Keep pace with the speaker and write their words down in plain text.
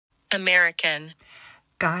American.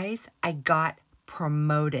 Guys, I got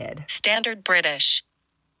promoted. Standard British.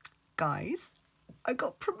 Guys, I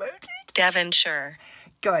got promoted. Devonshire.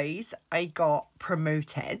 Guys, I got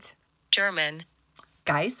promoted. German.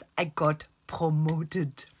 Guys, I got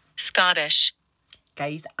promoted. Scottish.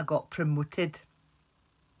 Guys, I got promoted.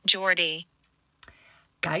 Geordie.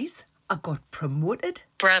 Guys, I got promoted.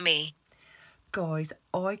 Brummie. Guys,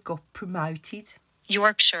 I got promoted.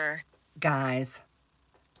 Yorkshire. Guys,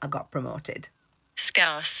 I got promoted.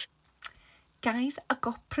 Scouse. Guys, I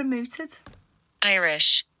got promoted.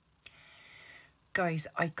 Irish. Guys,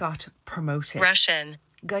 I got promoted. Russian.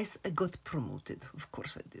 Guys, I got promoted. Of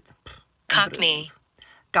course I did. Cockney.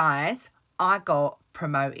 Guys, I got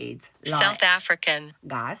promoted. South African.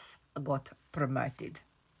 Guys, I got promoted.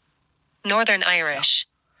 Northern Irish.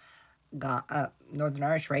 Northern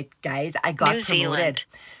Irish, right? Guys, I got New promoted. Zealand.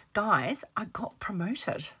 Guys, I got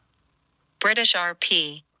promoted. British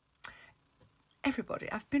RP.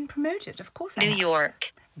 Everybody, I've been promoted. Of course I New have.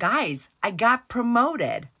 York. Guys, I got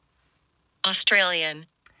promoted. Australian.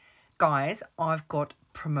 Guys, I've got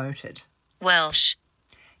promoted. Welsh.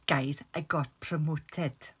 Guys, I got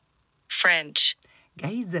promoted. French.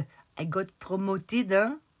 Guys, I got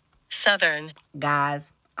promoted. Southern.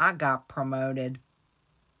 Guys, I got promoted.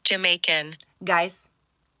 Jamaican. Guys,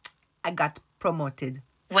 I got promoted.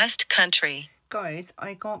 West Country. Guys,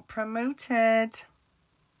 I got promoted.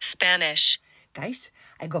 Spanish. Guys,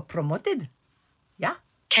 I got promoted. Yeah.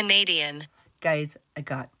 Canadian. Guys, I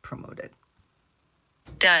got promoted.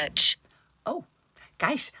 Dutch. Oh,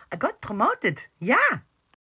 guys, I got promoted. Yeah.